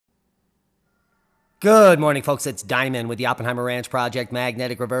Good morning, folks. It's Diamond with the Oppenheimer Ranch Project,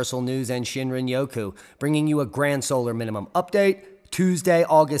 Magnetic Reversal News, and Shinrin Yoku, bringing you a grand solar minimum update. Tuesday,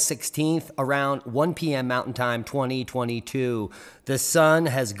 August 16th, around 1 p.m. Mountain Time 2022. The sun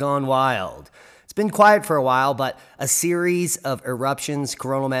has gone wild. It's been quiet for a while, but a series of eruptions,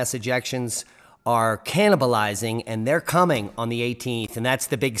 coronal mass ejections, are cannibalizing, and they're coming on the 18th, and that's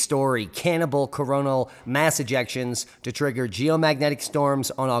the big story. Cannibal coronal mass ejections to trigger geomagnetic storms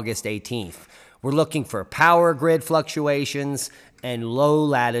on August 18th. We're looking for power grid fluctuations and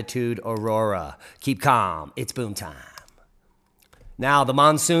low-latitude aurora. Keep calm. It's boom time. Now, the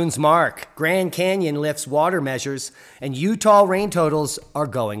monsoons mark. Grand Canyon lifts water measures, and Utah rain totals are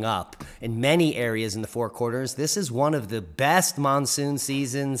going up. In many areas in the Four Corners, this is one of the best monsoon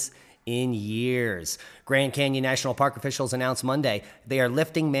seasons in years. Grand Canyon National Park officials announced Monday they are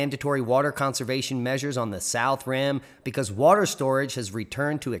lifting mandatory water conservation measures on the South Rim because water storage has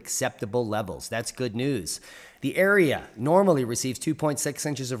returned to acceptable levels. That's good news. The area normally receives 2.6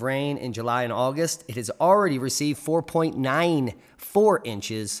 inches of rain in July and August. It has already received 4.94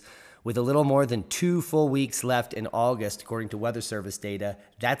 inches with a little more than 2 full weeks left in August, according to Weather Service data.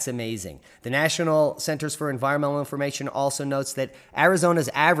 That's amazing. The National Centers for Environmental Information also notes that Arizona's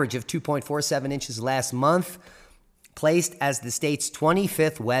average of 2.47 inches last month placed as the state's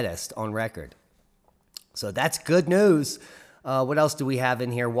 25th wettest on record. So that's good news. What else do we have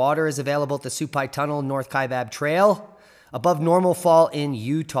in here? Water is available at the Supai Tunnel, North Kaibab Trail. Above normal fall in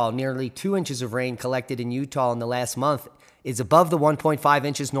Utah. Nearly 2 inches of rain collected in Utah in the last month is above the 1.5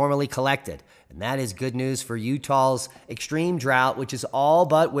 inches normally collected. And that is good news for Utah's extreme drought, which is all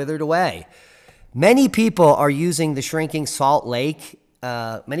but withered away. Many people are using the shrinking Salt Lake.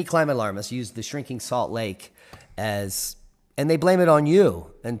 Many climate alarmists use the shrinking Salt Lake and they blame it on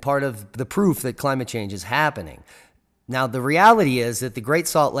you and part of the proof that climate change is happening. Now, the reality is that the Great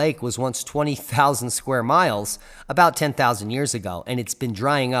Salt Lake was once 20,000 square miles about 10,000 years ago, and it's been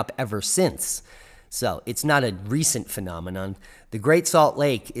drying up ever since. So it's not a recent phenomenon. The Great Salt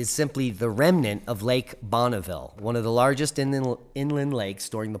Lake is simply the remnant of Lake Bonneville, one of the largest inland lakes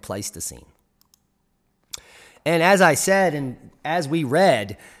during the Pleistocene. And as I said, and as we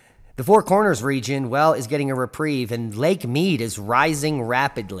read, the Four Corners region, well, is getting a reprieve, and Lake Mead is rising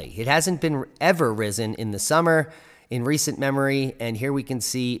rapidly. It hasn't been ever risen in the summer in recent memory, and here we can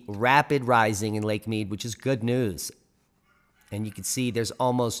see rapid rising in Lake Mead, which is good news. And you can see there's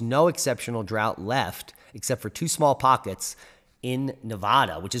almost no exceptional drought left, except for 2 small pockets in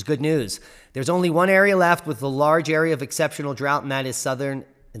Nevada, which is good news. There's only one area left with a large area of exceptional drought, and that is Southern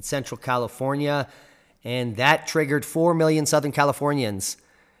and Central California. And that triggered 4 million Southern Californians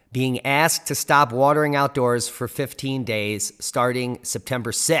being asked to stop watering outdoors for 15 days starting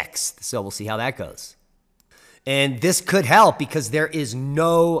September 6th. So we'll see how that goes. And this could help because there is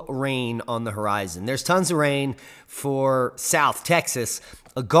no rain on the horizon. There's tons of rain for South Texas.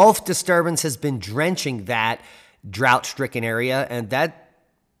 A Gulf disturbance has been drenching that drought-stricken area, and that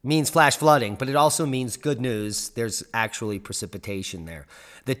means flash flooding, but it also means good news. There's actually precipitation there.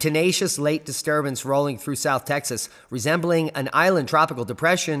 The tenacious late disturbance rolling through South Texas, resembling an island tropical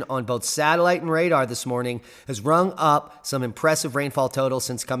depression on both satellite and radar this morning, has rung up some impressive rainfall totals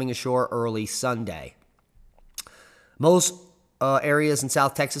since coming ashore early Sunday. Most areas in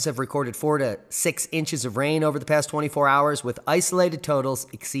South Texas have recorded 4 to 6 inches of rain over the past 24 hours, with isolated totals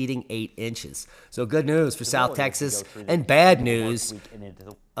exceeding 8 inches. So good news for South Texas and bad news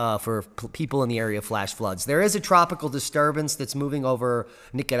for people in the area of flash floods. There is a tropical disturbance that's moving over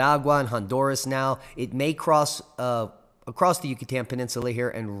Nicaragua and Honduras now. It may cross across the Yucatan Peninsula here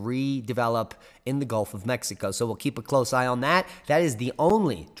and redevelop in the Gulf of Mexico. So we'll keep a close eye on that. That is the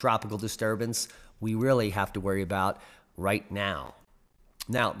only tropical disturbance we really have to worry about right now.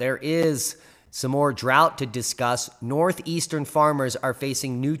 Now, there is some more drought to discuss. Northeastern farmers are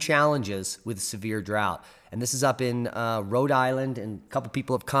facing new challenges with severe drought. And this is up in Rhode Island, and a couple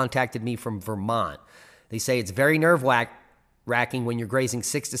people have contacted me from Vermont. They say it's very nerve-wracking when you're grazing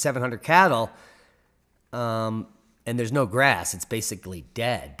 600 to 700 cattle, and there's no grass. It's basically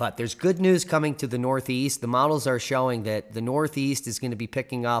dead. But there's good news coming to the Northeast. The models are showing that the Northeast is going to be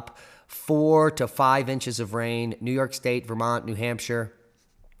picking up 4 to 5 inches of rain. New York State, Vermont, New Hampshire,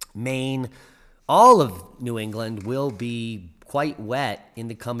 Maine, all of New England will be quite wet in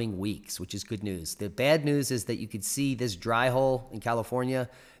the coming weeks, which is good news. The bad news is that you could see this dry hole in California.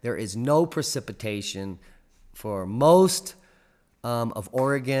 There is no precipitation for most of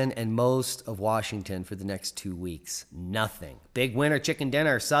Oregon and most of Washington for the next 2 weeks. Nothing. Big winter chicken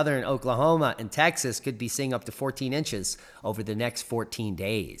dinner. Southern Oklahoma and Texas could be seeing up to 14 inches over the next 14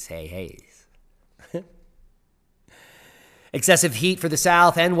 days. Hey. Excessive heat for the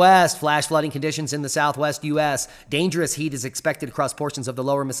south and west. Flash flooding conditions in the southwest U.S. Dangerous heat is expected across portions of the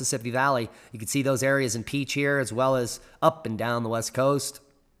lower Mississippi Valley. You can see those areas in peach here, as well as up and down the west coast.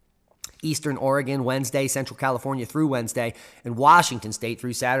 Eastern Oregon, Wednesday, Central California through Wednesday, and Washington State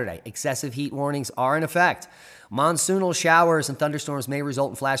through Saturday. Excessive heat warnings are in effect. Monsoonal showers and thunderstorms may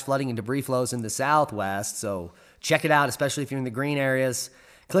result in flash flooding and debris flows in the southwest, so check it out, especially if you're in the green areas.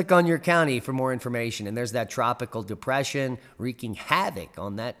 Click on your county for more information. And there's that tropical depression wreaking havoc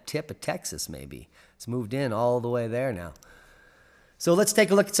on that tip of Texas, maybe. It's moved in all the way there now. So let's take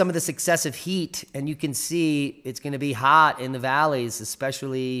a look at some of this excessive heat. And you can see it's going to be hot in the valleys,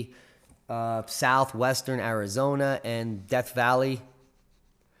 especially southwestern Arizona and Death Valley.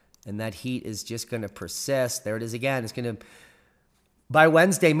 And that heat is just going to persist. There it is again. It's going to, by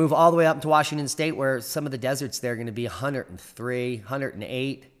Wednesday, move all the way up to Washington State, where some of the deserts there are going to be 103,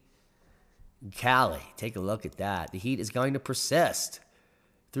 108. Cali, take a look at that. The heat is going to persist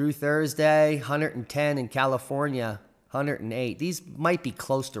through Thursday. 110 in California, 108. These might be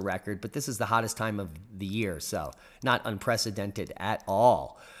close to record, but this is the hottest time of the year, so not unprecedented at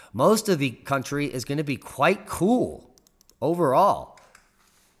all. Most of the country is going to be quite cool overall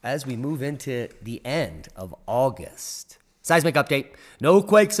as we move into the end of August. Seismic update. No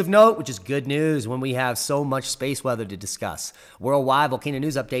quakes of note, which is good news when we have so much space weather to discuss. Worldwide volcano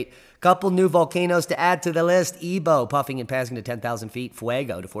news update. Couple new volcanoes to add to the list. Ebo puffing and passing to 10,000 feet.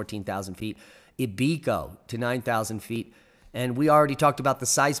 Fuego to 14,000 feet. Ibico to 9,000 feet. And we already talked about the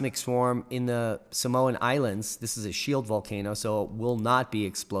seismic swarm in the Samoan Islands. This is a shield volcano, so it will not be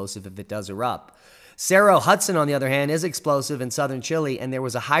explosive if it does erupt. Cerro Hudson, on the other hand, is explosive in southern Chile, and there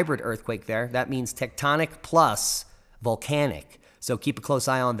was a hybrid earthquake there. That means tectonic plus volcanic. So keep a close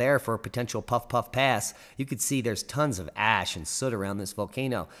eye on there for a potential puff pass. You can see there's tons of ash and soot around this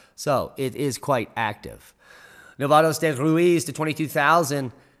volcano. So it is quite active. Nevados de Ruiz to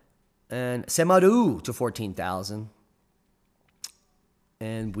 22,000 and Semaru to 14,000.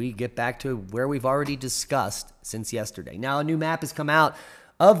 And we get back to where we've already discussed since yesterday. Now a new map has come out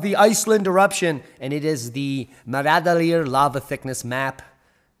of the Iceland eruption, and it is the Maradalir lava thickness map.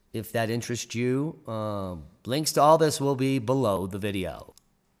 If that interests you, links to all this will be below the video.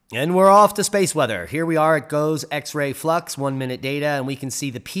 And we're off to space weather. Here we are at GOES X-ray flux, 1 minute data, and we can see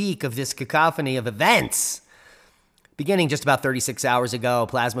the peak of this cacophony of events. Beginning just about 36 hours ago,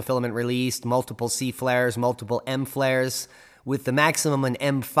 plasma filament released, multiple C flares, multiple M flares, with the maximum in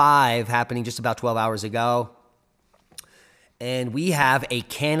M5 happening just about 12 hours ago. And we have a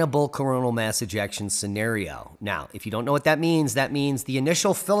cannibal coronal mass ejection scenario. Now, if you don't know what that means the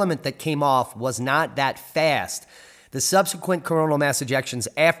initial filament that came off was not that fast. The subsequent coronal mass ejections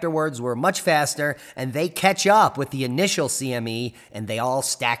afterwards were much faster, and they catch up with the initial CME, and they all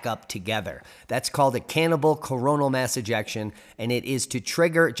stack up together. That's called a cannibal coronal mass ejection, and it is to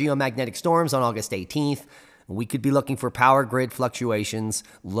trigger geomagnetic storms on August 18th. We could be looking for power grid fluctuations,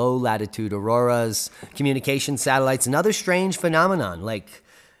 low-latitude auroras, communication satellites, and other strange phenomenon like,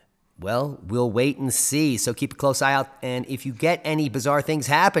 well, we'll wait and see. So keep a close eye out. And if you get any bizarre things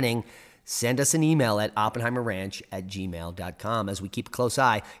happening, send us an email at oppenheimerranch@gmail.com as we keep a close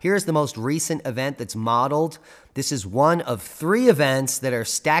eye. Here's the most recent event that's modeled. This is one of 3 events that are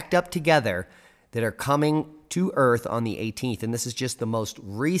stacked up together that are coming to Earth on the 18th. And this is just the most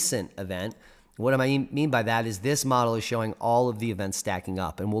recent event. What I mean by that is this model is showing all of the events stacking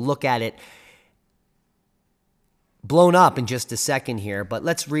up. And we'll look at it blown up in just a second here. But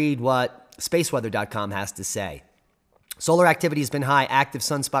let's read what spaceweather.com has to say. Solar activity has been high. Active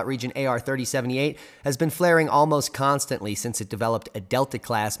sunspot region AR 3078 has been flaring almost constantly since it developed a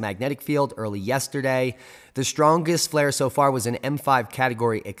Delta-class magnetic field early yesterday. The strongest flare so far was an M5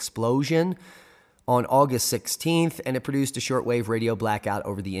 category explosion on August 16th, and it produced a shortwave radio blackout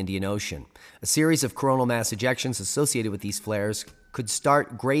over the Indian Ocean. A series of coronal mass ejections associated with these flares could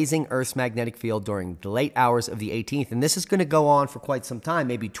start grazing Earth's magnetic field during the late hours of the 18th, and this is going to go on for quite some time,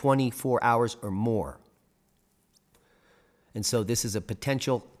 maybe 24 hours or more. And so this is a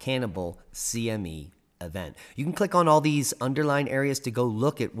potential cannibal CME event. You can click on all these underlined areas to go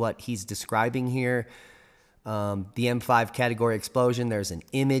look at what he's describing here. The M5 category explosion, there's an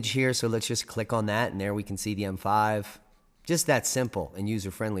image here, so let's just click on that, and there we can see the M5. Just that simple and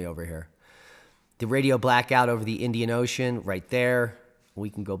user-friendly over here. The radio blackout over the Indian Ocean, right there. We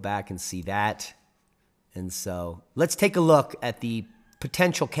can go back and see that. And so let's take a look at the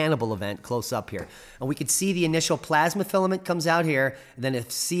potential cannibal event close up here. And we can see the initial plasma filament comes out here, and then a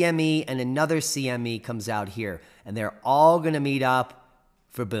CME and another CME comes out here. And they're all going to meet up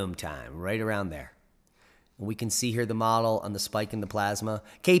for boom time, right around there. We can see here the model on the spike in the plasma.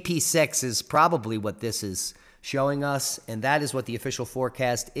 KP6 is probably what this is showing us, and that is what the official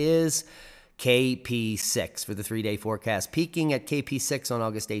forecast is. KP6 for the 3-day forecast, peaking at KP6 on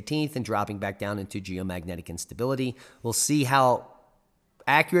August 18th and dropping back down into geomagnetic instability. We'll see how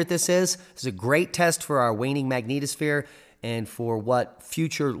accurate this is. This is a great test for our waning magnetosphere and for what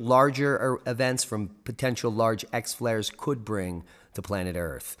future larger events from potential large X-flares could bring to planet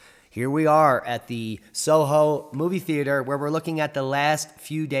Earth. Here we are at the Soho movie theater where we're looking at the last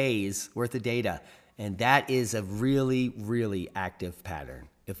few days worth of data. And that is a really, really active pattern,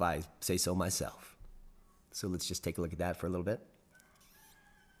 if I say so myself. So let's just take a look at that for a little bit.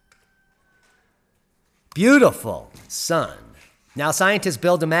 Beautiful sun. Now scientists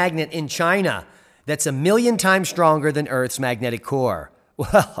build a magnet in China that's 1 million times stronger than Earth's magnetic core.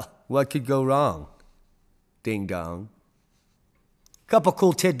 Well, what could go wrong? Ding dong. Couple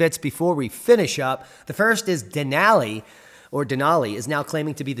cool tidbits before we finish up. The first is Denali is now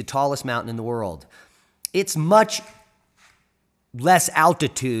claiming to be the tallest mountain in the world. It's much less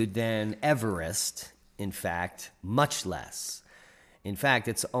altitude than Everest, in fact, much less. In fact,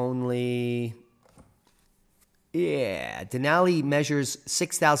 it's only, Denali measures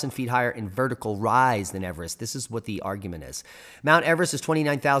 6,000 feet higher in vertical rise than Everest. This is what the argument is. Mount Everest is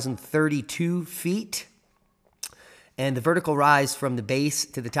 29,032 feet. And the vertical rise from the base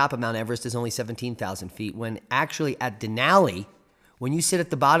to the top of Mount Everest is only 17,000 feet, when actually at Denali, when you sit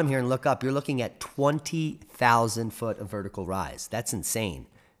at the bottom here and look up, you're looking at 20,000 foot of vertical rise. That's insane.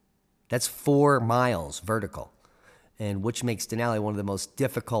 That's 4 miles vertical, and which makes Denali one of the most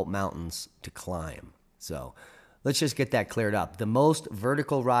difficult mountains to climb. So let's just get that cleared up. The most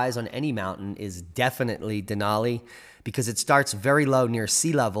vertical rise on any mountain is definitely Denali because it starts very low near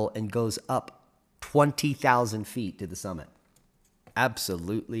sea level and goes up 20,000 feet to the summit.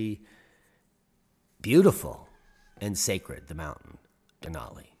 Absolutely beautiful and sacred, the mountain,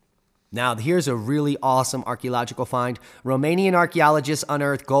 Denali. Now, here's a really awesome archaeological find. Romanian archaeologists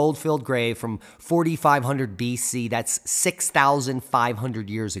unearthed gold-filled grave from 4,500 BC. That's 6,500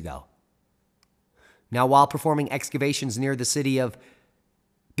 years ago. Now, while performing excavations near the city of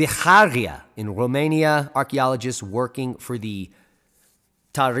Biharea in Romania, archaeologists working for the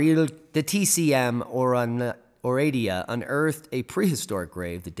TCM Oradea unearthed a prehistoric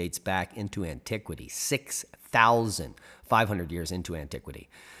grave that dates back into antiquity, 6,500 years into antiquity.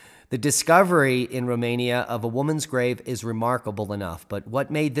 The discovery in Romania of a woman's grave is remarkable enough, but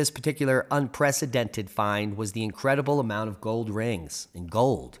what made this particular unprecedented find was the incredible amount of gold rings and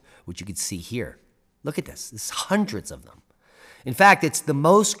gold, which you can see here. Look at this. There's hundreds of them. In fact, it's the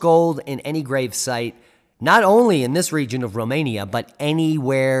most gold in any grave site, not only in this region of Romania, but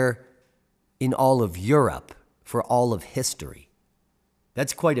anywhere in all of Europe for all of history.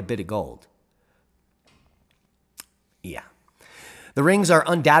 That's quite a bit of gold. Yeah. The rings are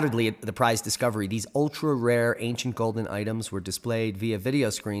undoubtedly the prized discovery. These ultra-rare ancient golden items were displayed via video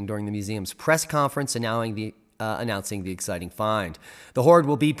screen during the museum's press conference announcing the exciting find. The hoard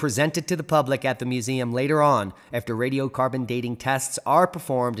will be presented to the public at the museum later on after radiocarbon dating tests are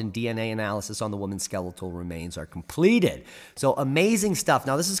performed and DNA analysis on the woman's skeletal remains are completed. So amazing stuff.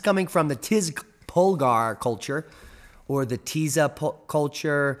 Now this is coming from the Tiz-Polgar culture or the Tiza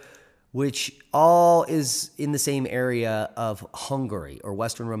culture, which all is in the same area of Hungary or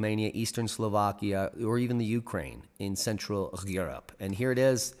Western Romania, Eastern Slovakia, or even the Ukraine in Central Europe. And here it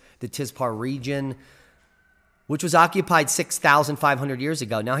is, the Tizpar region, which was occupied 6,500 years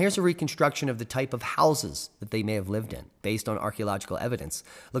ago. Now here's a reconstruction of the type of houses that they may have lived in based on archaeological evidence.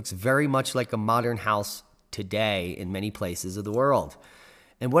 Looks very much like a modern house today in many places of the world.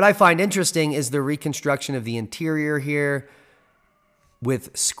 And what I find interesting is the reconstruction of the interior here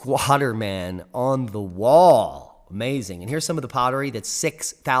with Squatter Man on the wall. Amazing. And here's some of the pottery that's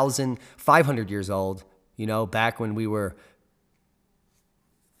 6,500 years old, you know, back when we were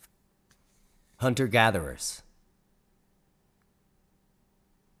hunter-gatherers.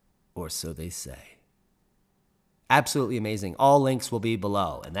 Or so they say. Absolutely amazing. All links will be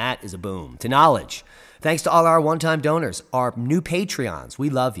below, and that is a boom to knowledge. Thanks to all our one-time donors, our new Patreons. We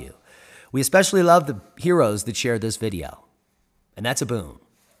love you. We especially love the heroes that share this video. And that's a boom.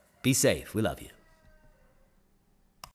 Be safe. We love you.